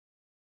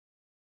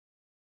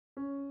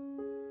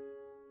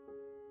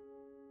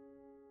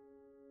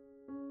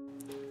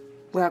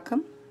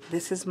Welcome.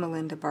 This is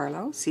Melinda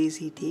Barlow,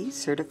 CZT,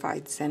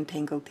 Certified Zen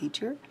Tangle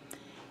Teacher.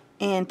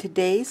 And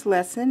today's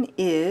lesson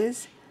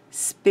is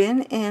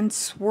Spin and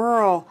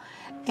Swirl.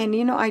 And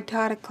you know, I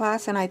taught a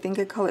class and I think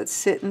I call it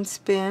Sit and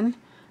Spin,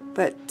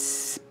 but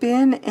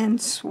Spin and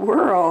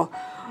Swirl.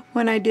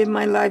 When I did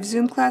my live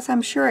Zoom class,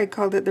 I'm sure I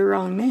called it the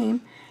wrong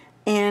name.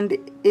 And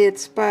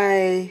it's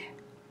by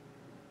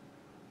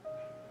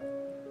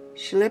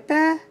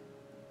Shilpa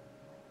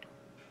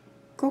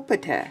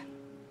Kopata,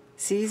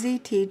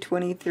 CZT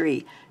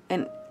 23.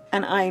 And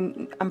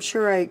I'm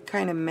sure I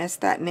kind of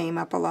messed that name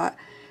up a lot.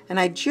 And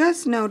I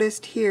just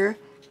noticed here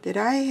that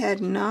I had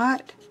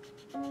not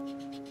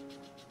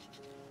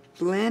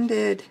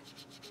blended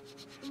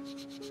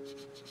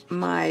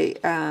my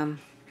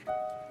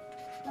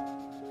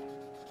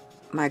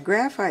my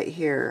graphite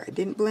here. I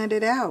didn't blend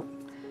it out.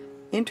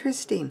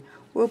 Interesting.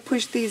 We'll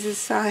push these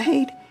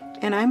aside,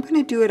 and I'm going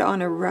to do it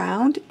on a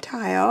round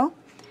tile,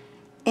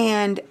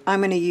 and I'm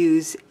going to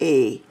use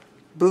a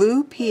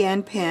blue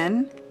PN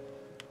pen,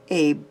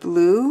 a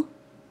blue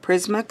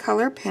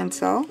Prismacolor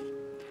pencil.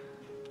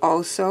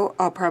 Also,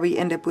 I'll probably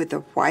end up with a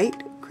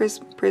white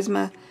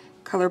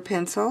Prismacolor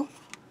pencil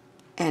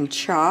and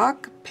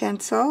chalk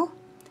pencil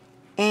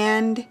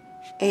and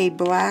a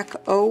black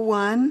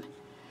 01,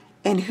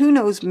 and who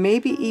knows,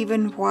 maybe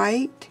even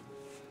white,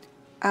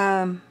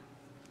 a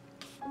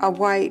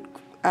white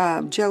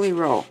jelly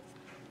roll.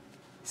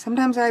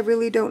 Sometimes I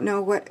really don't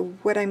know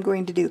what I'm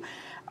going to do.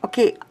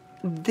 Okay,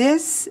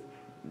 this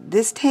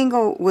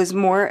tangle was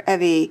more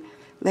of a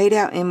laid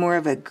out in more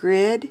of a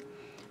grid,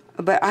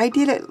 but I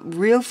did it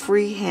real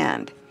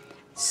freehand.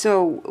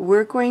 So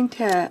we're going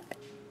to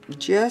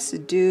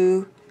just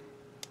do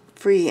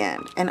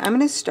freehand, and I'm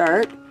going to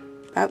start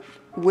up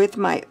with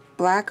my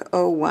black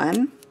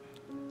 01,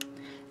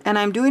 and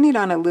I'm doing it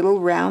on a little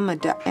round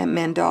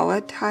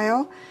mandala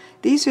tile.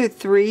 These are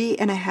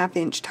 3.5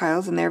 inch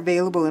tiles, and they're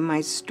available in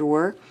my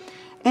store,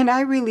 and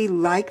I really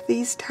like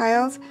these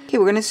tiles. Okay,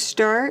 we're going to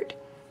start,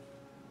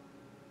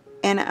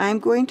 and I'm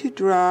going to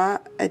draw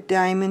a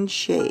diamond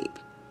shape,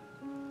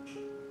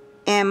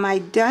 and my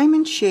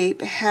diamond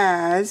shape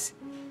has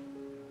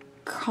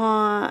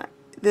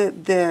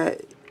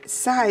the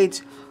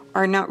sides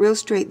are not real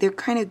straight. They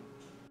kind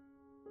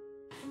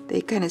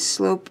of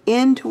slope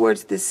in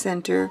towards the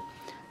center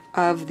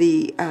of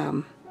the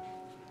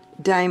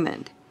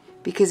diamond,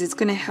 because it's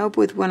going to help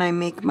with when I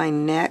make my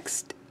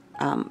next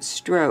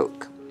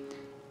stroke.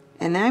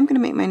 And now I'm going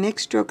to make my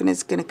next stroke, and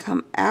it's going to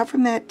come out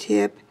from that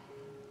tip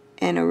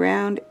and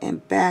around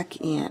and back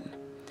in.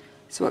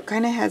 So it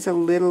kind of has a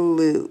little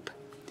loop.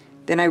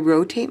 Then I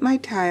rotate my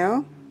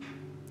tile,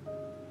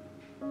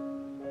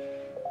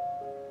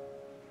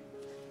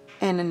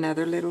 and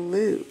another little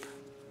loop.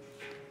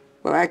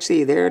 Well,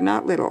 actually, they're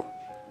not little.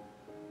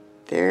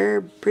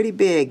 They're pretty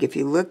big. If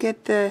you look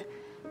at the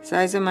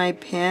size of my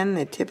pen,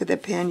 the tip of the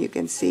pen, you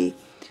can see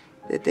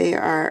that they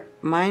are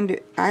mine.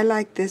 I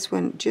like this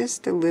one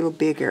just a little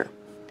bigger.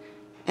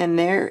 And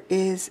there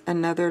is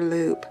another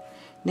loop.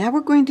 Now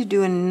we're going to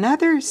do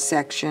another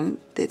section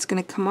that's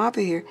going to come off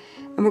of here,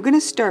 and we're going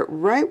to start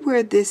right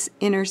where this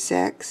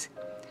intersects,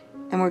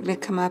 and we're going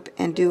to come up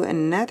and do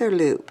another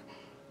loop.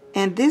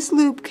 And this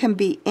loop can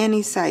be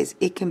any size.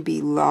 It can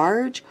be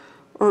large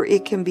or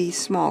it can be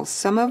small.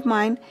 Some of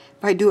mine,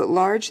 if I do it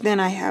large, then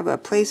I have a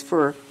place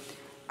for,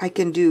 I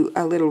can do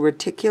a little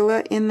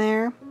reticula in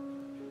there.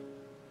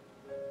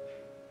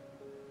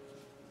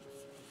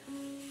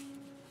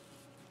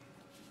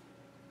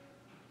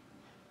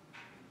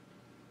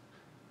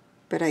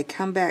 But I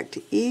come back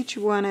to each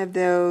one of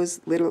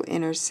those little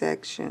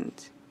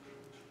intersections,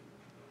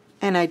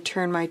 and I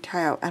turn my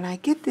tile, and I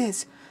get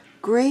this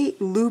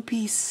great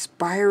loopy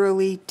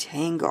spirally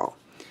tangle.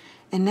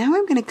 And now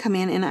I'm going to come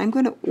in and I'm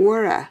going to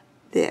aura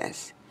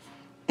this,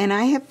 and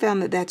I have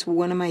found that that's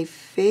one of my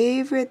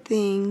favorite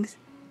things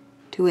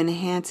to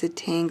enhance a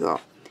tangle.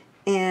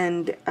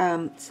 And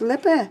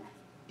Shilpa,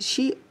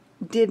 she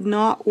did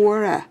not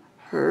aura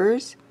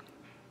hers,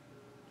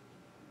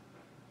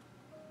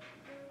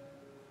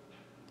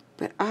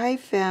 but I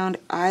found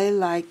I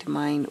liked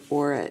mine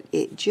aura.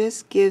 It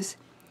just gives,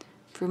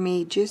 for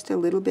me, just a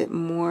little bit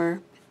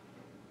more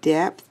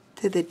depth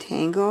to the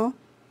tangle,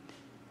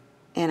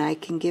 and I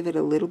can give it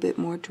a little bit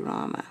more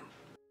drama.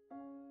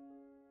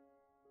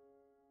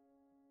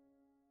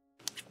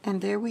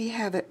 And there we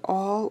have it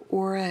all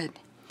auraed.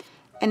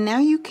 And now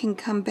you can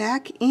come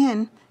back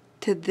in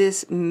to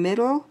this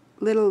middle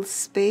little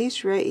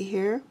space right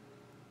here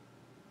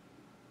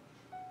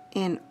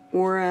and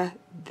aura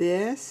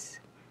this.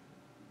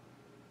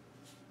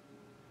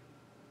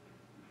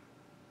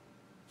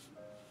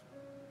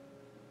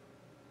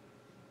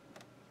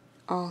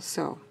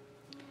 Also.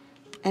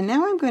 And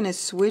now I'm going to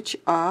switch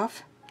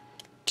off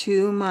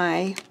to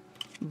my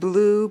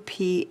blue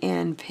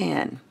PN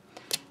pen.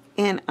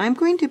 And I'm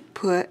going to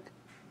put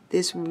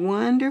this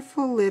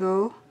wonderful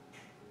little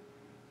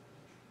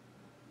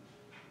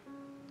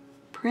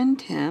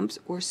printemps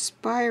or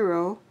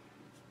spiral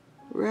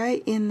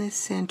right in the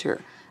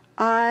center.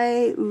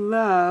 I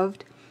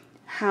loved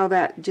how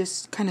that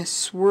just kind of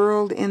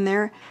swirled in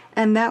there,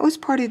 and that was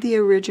part of the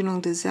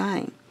original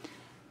design.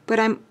 But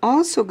I'm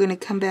also going to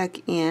come back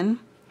in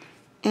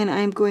and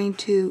I'm going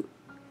to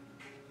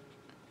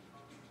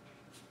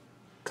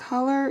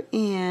color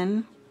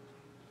in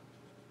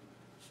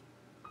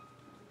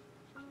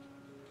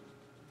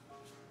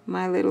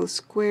my little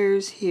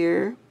squares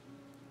here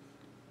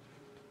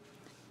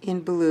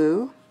in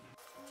blue.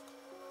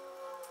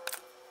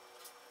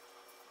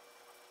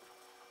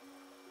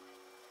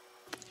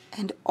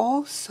 And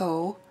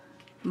also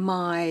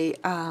my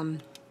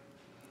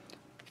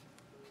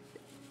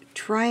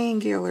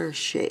triangular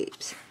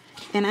shapes.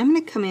 And I'm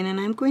going to come in and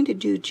I'm going to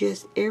do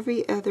just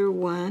every other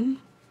one.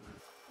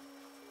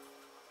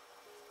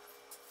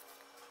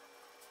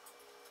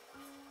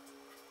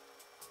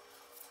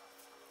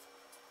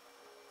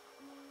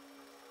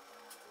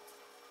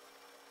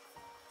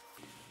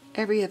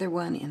 Every other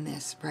one in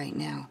this right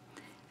now.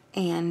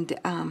 And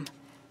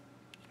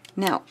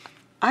now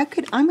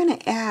I'm going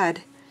to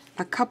add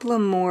a couple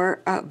of more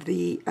of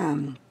the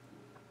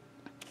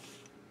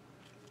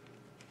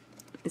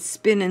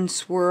spin and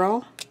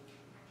swirl.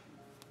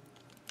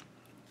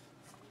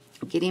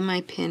 Getting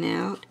my pen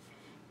out,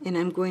 and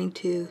I'm going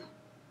to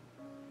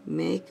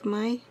make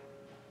my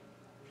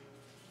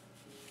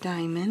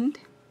diamond.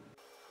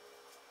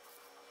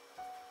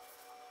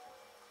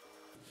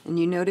 And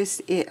you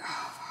notice it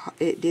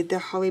did the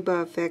holly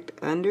bob effect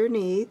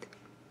underneath.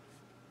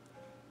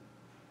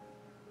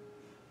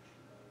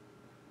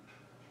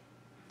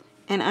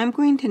 And I'm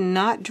going to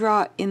not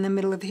draw in the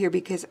middle of here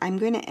because I'm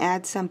going to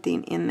add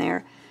something in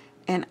there,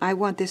 and I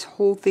want this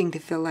whole thing to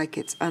feel like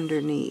it's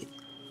underneath.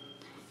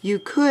 You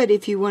could,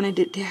 if you wanted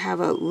it to have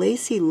a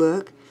lacy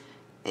look,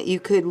 you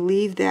could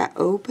leave that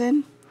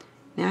open.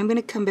 Now I'm going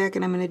to come back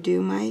and I'm going to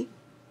do my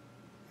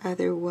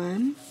other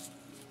one.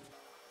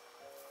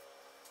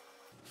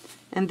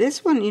 And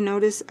this one, you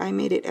notice I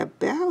made it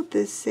about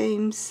the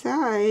same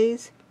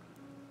size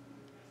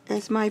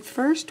as my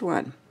first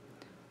one,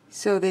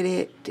 so that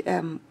it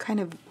kind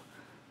of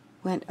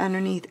went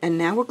underneath. And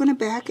now we're going to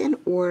back in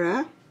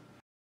Aura.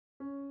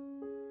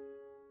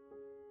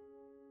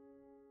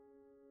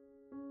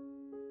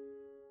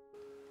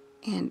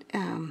 And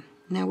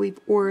now we've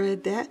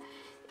aura'd that,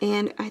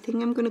 and I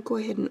think I'm going to go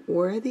ahead and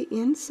aura the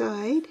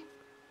inside.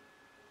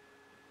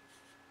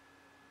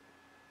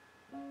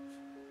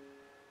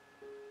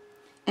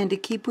 And to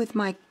keep with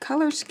my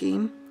color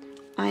scheme,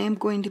 I am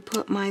going to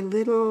put my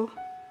little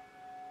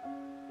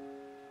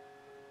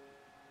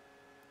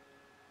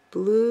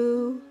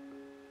blue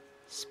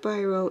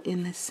spiral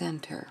in the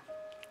center.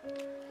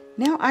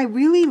 Now I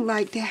really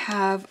like to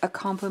have a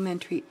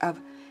complementary of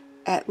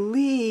at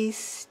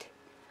least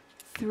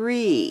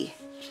 3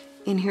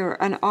 in here,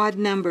 an odd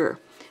number.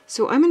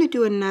 So I'm going to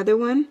do another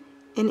one,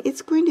 and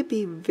it's going to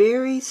be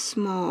very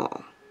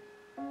small.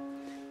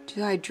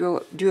 Do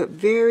it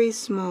very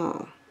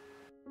small.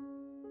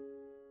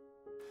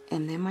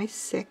 And then my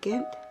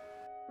second.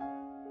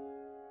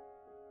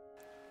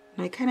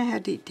 And I kind of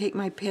had to take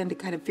my pen to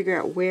kind of figure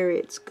out where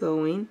it's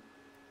going.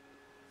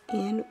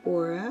 In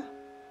Aura.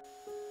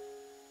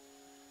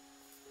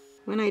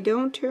 When I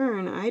don't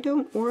turn, I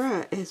don't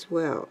aura as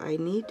well. I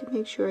need to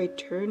make sure I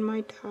turn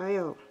my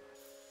tile.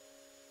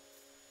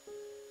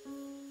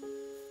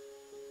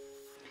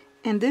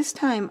 And this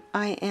time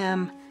I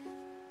am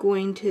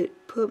going to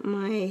put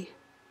my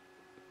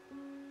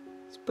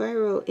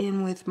spiral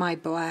in with my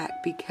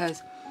black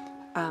because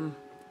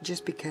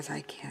just because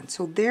I can.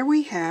 So there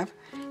we have.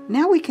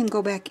 Now we can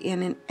go back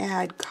in and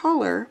add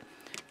color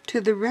to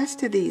the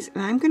rest of these.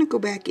 And I'm going to go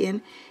back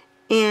in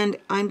and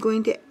I'm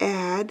going to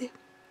add,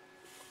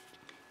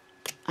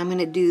 I'm going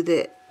to do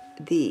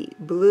the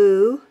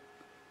blue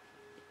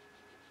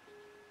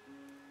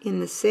in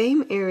the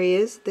same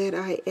areas that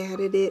I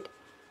added it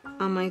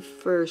on my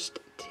first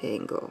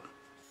tangle.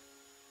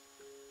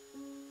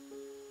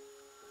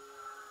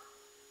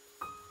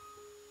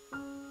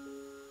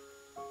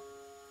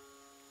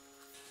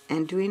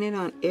 And doing it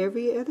on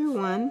every other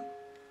one.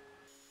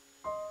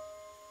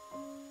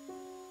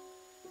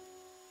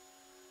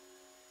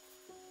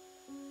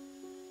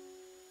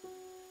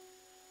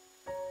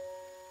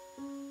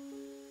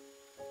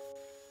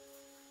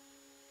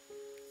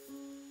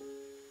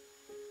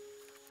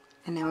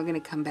 And now we're going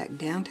to come back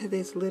down to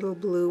this little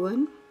blue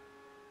one.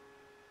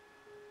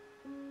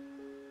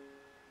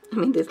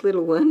 This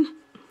little one.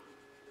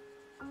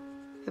 I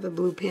have a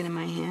blue pen in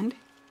my hand.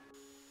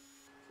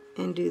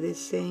 And do the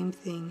same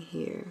thing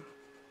here.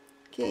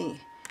 Okay,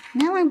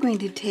 now I'm going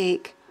to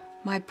take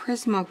my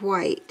Prisma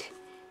white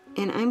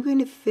and I'm going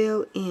to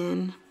fill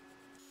in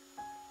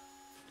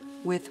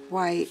with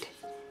white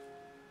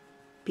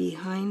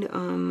behind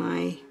on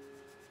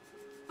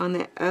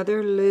the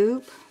other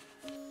loop.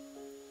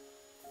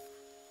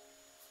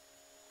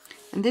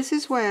 And this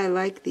is why I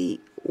like the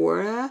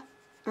aura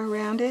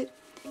around it.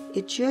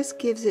 It just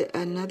gives it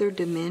another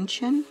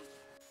dimension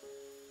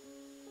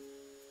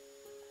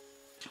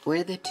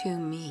where the two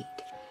meet.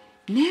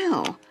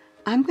 Now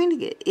I'm going to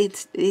get,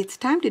 it's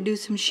time to do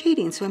some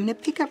shading, so I'm going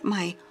to pick up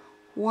my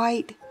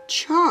white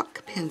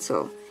chalk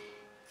pencil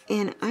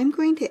And I'm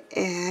going to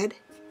add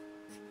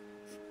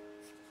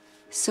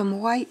some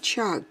white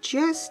chalk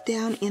just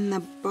down in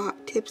the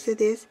tips of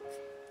this.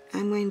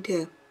 I'm going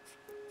to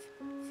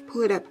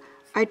pull it up.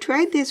 I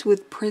tried this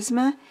with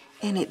Prisma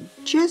and it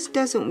just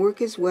doesn't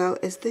work as well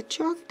as the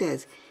chalk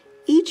does.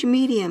 Each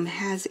medium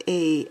has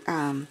a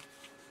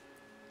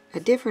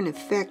different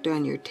effect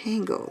on your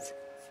tangles,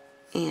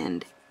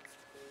 and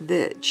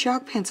the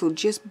chalk pencil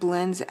just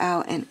blends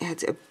out and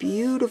adds a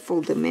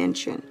beautiful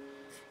dimension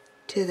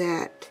to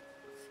that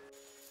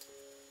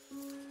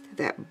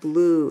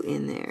blue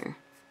in there.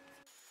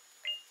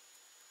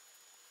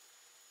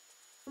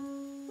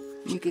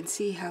 You can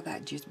see how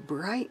that just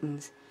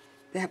brightens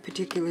that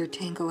particular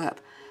tangle up.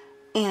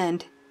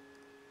 And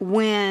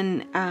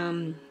when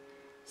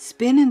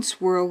Spin and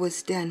Swirl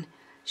was done,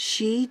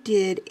 she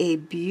did a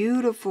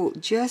beautiful,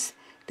 just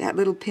that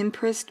little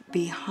pinpress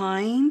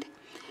behind.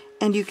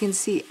 And you can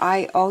see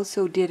I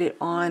also did it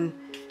on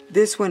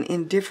this one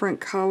in different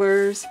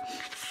colors.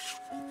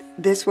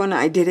 This one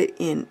I did it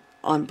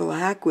on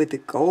black with the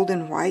gold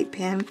and white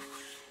pen.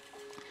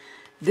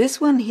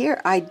 This one here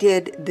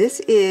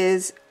this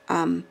is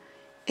my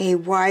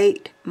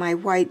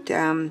white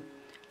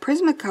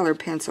Prismacolor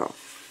pencil.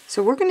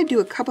 So we're going to do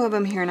a couple of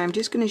them here, and I'm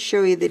just going to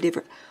show you the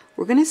different.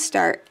 We're going to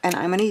start, and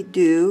I'm going to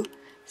do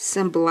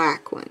some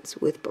black ones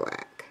with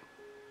black.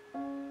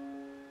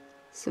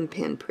 Some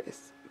pen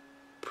press.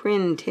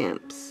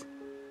 Printemps.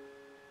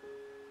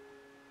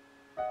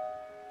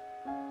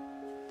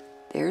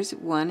 There's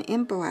one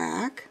in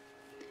black.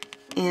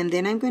 And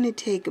then I'm going to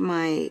take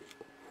my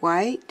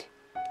white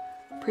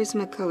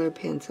Prismacolor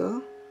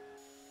pencil.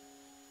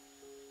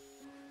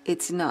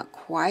 It's not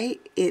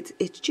quite, it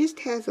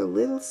just has a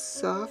little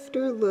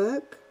softer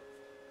look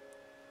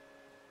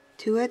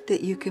to it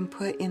that you can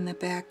put in the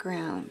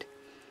background.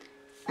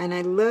 And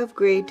I love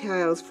gray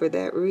tiles for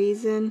that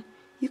reason.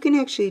 You can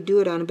actually do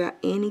it on about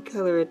any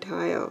color of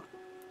tile.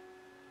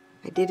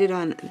 I did it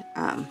on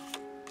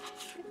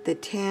the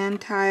tan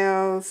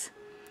tiles.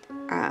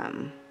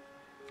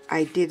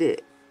 I did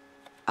it,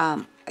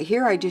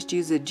 here I just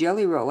used a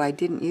jelly roll. I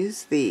didn't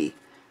use the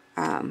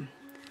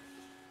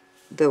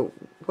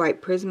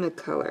white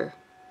Prismacolor.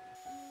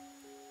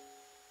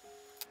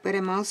 But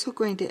I'm also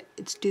going to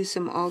do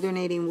some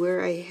alternating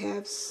where I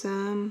have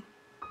some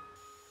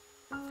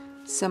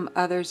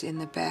others in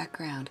the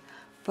background.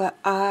 But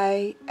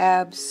I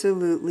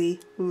absolutely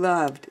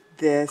loved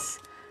this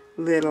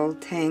little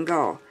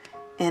tangle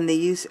and the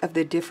use of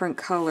the different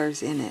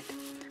colors in it.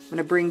 I'm going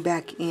to bring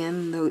back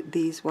in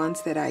these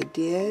ones that I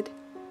did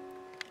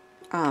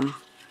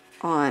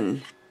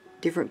on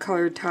different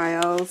colored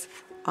tiles.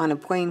 On a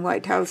plain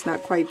white tile, it's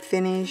not quite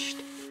finished,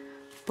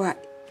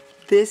 but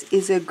this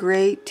is a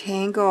great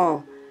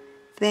tangle.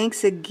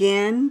 Thanks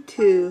again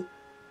to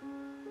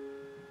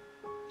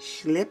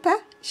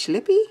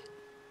Schlippy?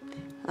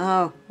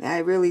 Oh, I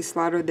really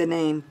slaughtered the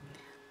name.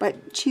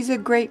 But she's a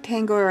great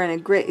tangler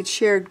and it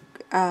shared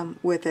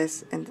with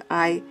us, and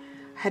I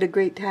had a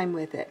great time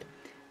with it.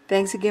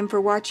 Thanks again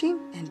for watching,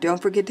 and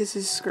don't forget to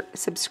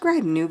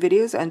subscribe. New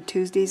videos on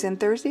Tuesdays and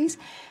Thursdays,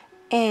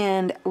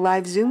 and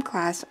live Zoom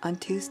class on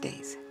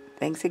Tuesdays.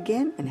 Thanks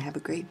again, and have a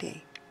great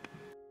day.